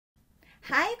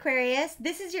Hi Aquarius,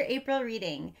 this is your April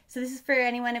reading. So this is for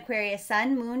anyone Aquarius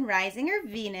Sun, Moon, Rising, or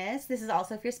Venus. This is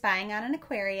also if you're spying on an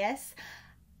Aquarius.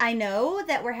 I know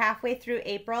that we're halfway through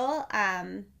April,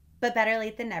 but better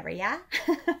late than never, yeah?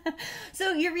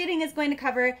 So your reading is going to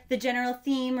cover the general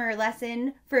theme or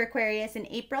lesson for Aquarius in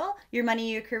April, your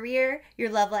money, your career, your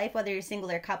love life, whether you're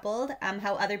single or coupled,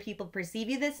 how other people perceive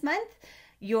you this month,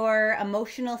 your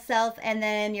emotional self, and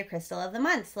then your crystal of the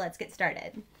month. So let's get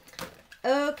started.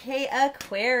 Okay,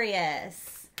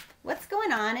 Aquarius, what's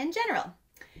going on in general?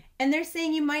 And they're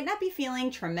saying you might not be feeling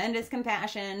tremendous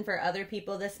compassion for other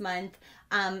people this month.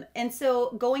 And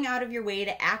so going out of your way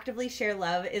to actively share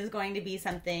love is going to be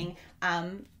something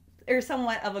or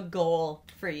somewhat of a goal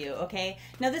for you, okay?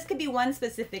 Now this could be one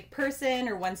specific person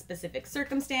or one specific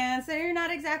circumstance that you're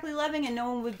not exactly loving and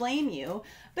no one would blame you,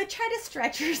 but try to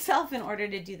stretch yourself in order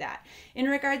to do that. In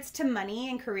regards to money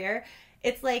and career,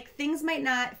 it's like things might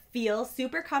not feel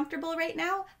super comfortable right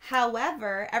now.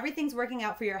 However, everything's working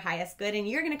out for your highest good and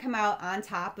you're going to come out on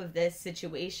top of this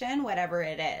situation, whatever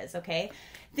it is, okay?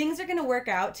 Things are going to work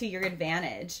out to your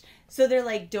advantage. So they're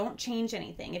like, don't change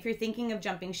anything. If you're thinking of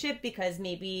jumping ship because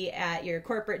maybe at your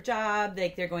corporate job,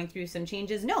 like they're going through some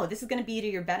changes, no, this is going to be to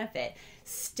your benefit.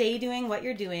 Stay doing what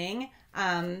you're doing.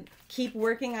 Keep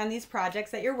working on these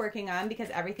projects that you're working on because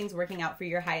everything's working out for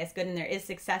your highest good and there is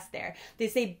success there. They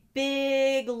say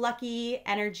big lucky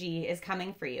energy is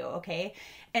coming for you, okay?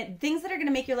 And things that are going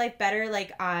to make your life better,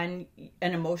 like on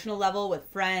an emotional level with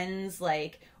friends,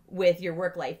 like with your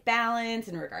work-life balance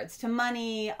in regards to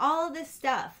money, all of this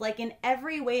stuff, like in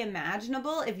every way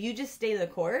imaginable, if you just stay the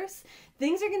course,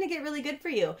 things are going to get really good for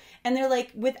you. And they're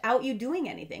like, without you doing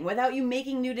anything, without you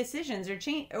making new decisions or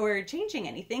changing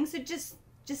anything. So just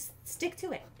stick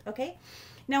to it, okay?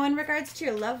 Now, in regards to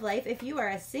your love life, if you are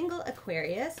a single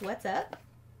Aquarius, what's up?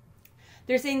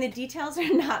 They're saying the details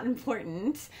are not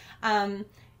important.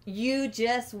 You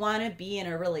just want to be in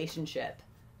a relationship.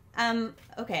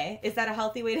 Okay, is that a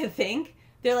healthy way to think?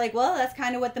 They're like, well, that's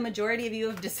kind of what the majority of you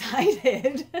have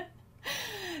decided.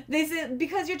 They said,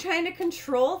 because you're trying to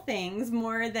control things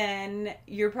more than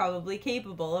you're probably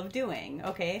capable of doing,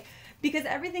 okay? Because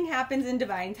everything happens in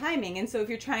divine timing. And so if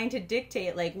you're trying to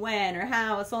dictate like when or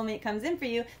how a soulmate comes in for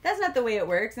you, that's not the way it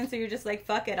works. And so you're just like,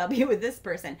 fuck it, I'll be with this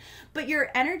person. But your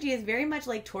energy is very much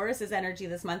like Taurus's energy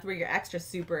this month where you're extra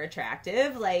super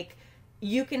attractive. Like,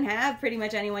 you can have pretty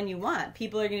much anyone you want.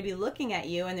 People are going to be looking at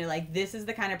you and they're like, this is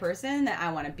the kind of person that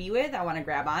I want to be with. I want to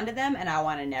grab onto them and I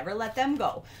want to never let them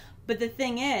go. But the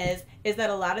thing is that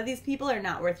a lot of these people are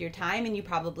not worth your time and you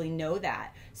probably know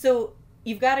that. So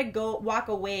you've got to walk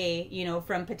away, you know,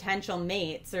 from potential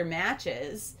mates or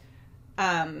matches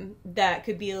that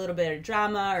could be a little bit of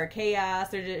drama or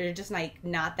chaos or just like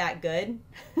not that good.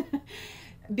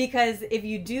 Because if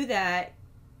you do that,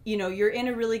 you know, you're in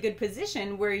a really good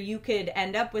position where you could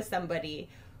end up with somebody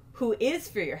who is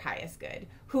for your highest good,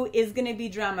 who is going to be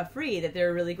drama free, that they're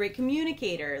a really great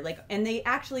communicator, like, and they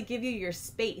actually give you your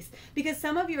space. Because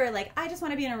some of you are like, I just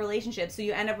want to be in a relationship. So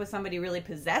you end up with somebody really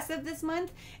possessive this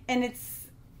month. And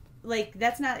it's like,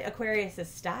 that's not Aquarius's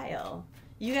style.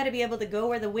 You got to be able to go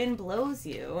where the wind blows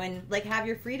you and like have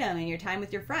your freedom and your time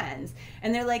with your friends.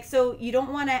 And they're like, so you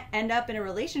don't want to end up in a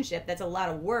relationship that's a lot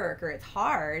of work or it's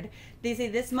hard. They say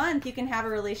this month you can have a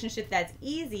relationship that's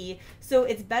easy. So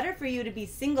it's better for you to be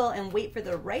single and wait for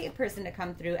the right person to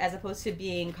come through as opposed to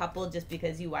being coupled just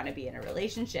because you want to be in a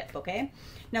relationship, okay?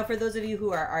 Now, for those of you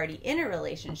who are already in a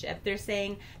relationship, they're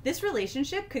saying this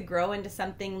relationship could grow into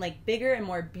something like bigger and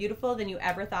more beautiful than you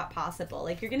ever thought possible.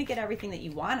 Like you're going to get everything that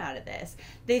you want out of this.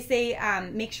 They say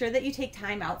make sure that you take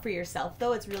time out for yourself,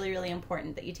 though. It's really, really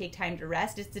important that you take time to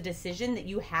rest. It's a decision that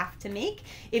you have to make.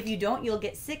 If you don't, you'll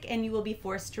get sick and you will be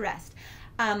forced to rest.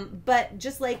 But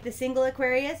just like the single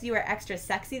Aquarius, you are extra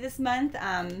sexy this month.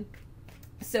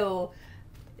 So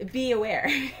be aware.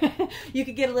 You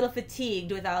could get a little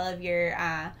fatigued with all of your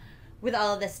with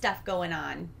all of this stuff going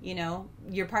on. You know,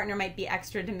 your partner might be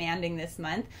extra demanding this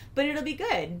month, but it'll be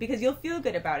good because you'll feel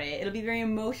good about it. It'll be very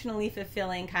emotionally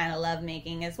fulfilling kind of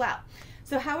lovemaking as well.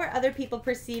 So how are other people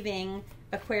perceiving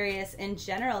Aquarius in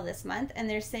general this month? And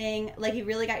they're saying like you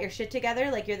really got your shit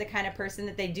together, like you're the kind of person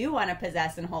that they do want to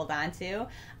possess and hold on to.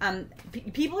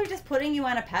 People are just putting you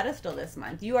on a pedestal this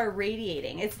month. You are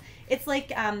radiating. It's like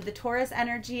the Taurus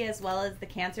energy as well as the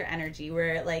Cancer energy,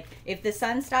 where like if the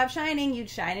sun stopped shining, you'd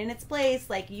shine in its place.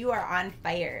 Like you are on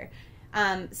fire.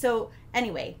 So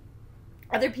anyway,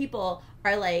 other people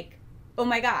are like, oh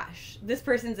my gosh, this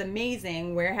person's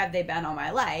amazing. Where have they been all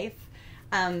my life?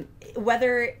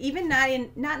 Whether even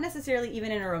not necessarily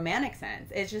even in a romantic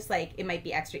sense, it's just like it might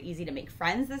be extra easy to make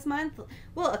friends this month.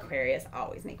 Well, Aquarius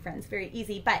always make friends very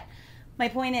easy, but my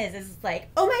point is like,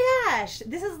 oh my gosh,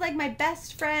 this is like my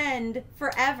best friend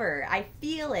forever. I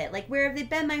feel it. Like, where have they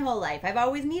been my whole life? I've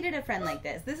always needed a friend like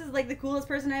this. This is like the coolest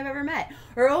person I've ever met.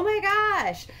 Or, oh my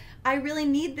gosh, I really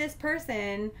need this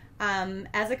person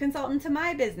as a consultant to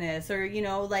my business, or, you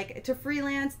know, like to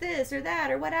freelance this or that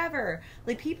or whatever.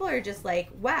 Like, people are just like,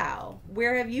 wow,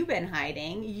 where have you been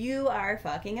hiding? You are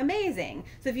fucking amazing.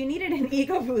 So if you needed an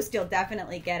ego boost, you'll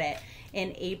definitely get it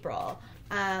in April.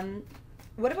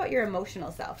 What about your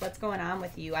emotional self? What's going on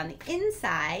with you on the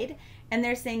inside? And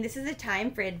they're saying this is a time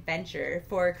for adventure,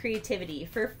 for creativity,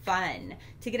 for fun,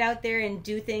 to get out there and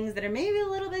do things that are maybe a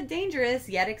little bit dangerous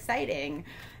yet exciting.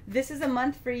 This is a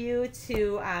month for you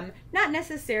to not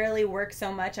necessarily work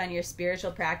so much on your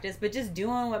spiritual practice, but just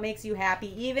doing what makes you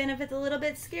happy, even if it's a little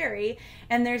bit scary.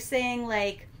 And they're saying,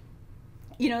 like,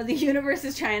 you know, the universe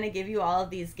is trying to give you all of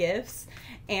these gifts,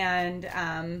 and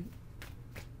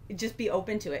just be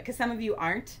open to it, because some of you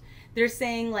aren't. They're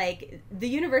saying, like, the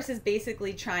universe is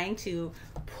basically trying to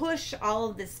push all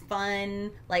of this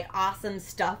fun, like, awesome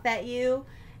stuff at you.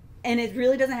 And it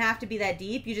really doesn't have to be that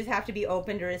deep. You just have to be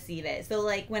open to receive it. So,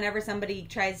 like, whenever somebody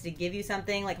tries to give you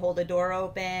something, like hold a door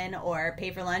open or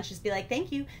pay for lunch, just be like,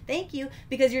 thank you,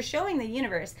 because you're showing the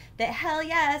universe that, hell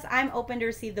yes, I'm open to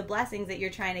receive the blessings that you're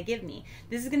trying to give me.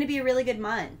 This is going to be a really good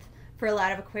month for a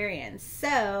lot of Aquarians.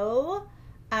 So,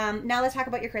 now let's talk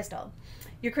about your crystal.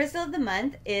 Your crystal of the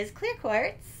month is clear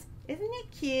quartz. Isn't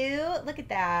it cute? Look at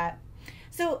that.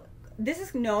 So, this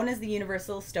is known as the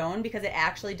universal stone because it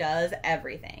actually does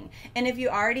everything. And if you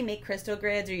already make crystal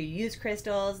grids or you use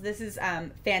crystals, this is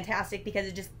fantastic because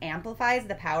it just amplifies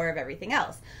the power of everything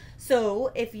else.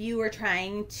 So if you were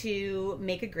trying to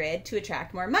make a grid to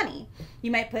attract more money, you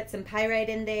might put some pyrite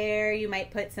in there, you might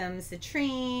put some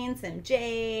citrine, some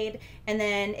jade, and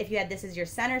then if you had this as your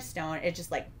center stone, it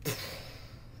just like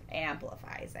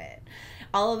amplifies it.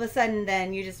 All of a sudden,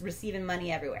 then you're just receiving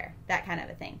money everywhere, that kind of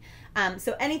a thing.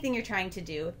 So anything you're trying to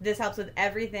do, this helps with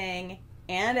everything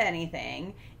and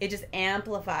anything. It just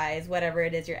amplifies whatever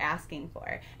it is you're asking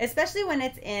for, especially when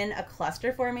it's in a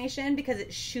cluster formation, because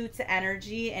it shoots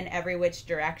energy in every which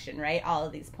direction, right? All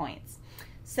of these points.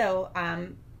 So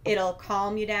it'll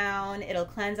calm you down, it'll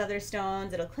cleanse other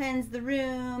stones, it'll cleanse the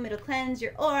room, it'll cleanse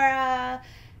your aura.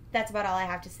 That's about all I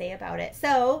have to say about it.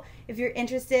 So if you're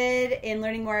interested in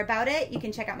learning more about it, you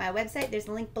can check out my website. There's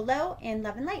a link below, and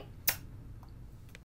love and light.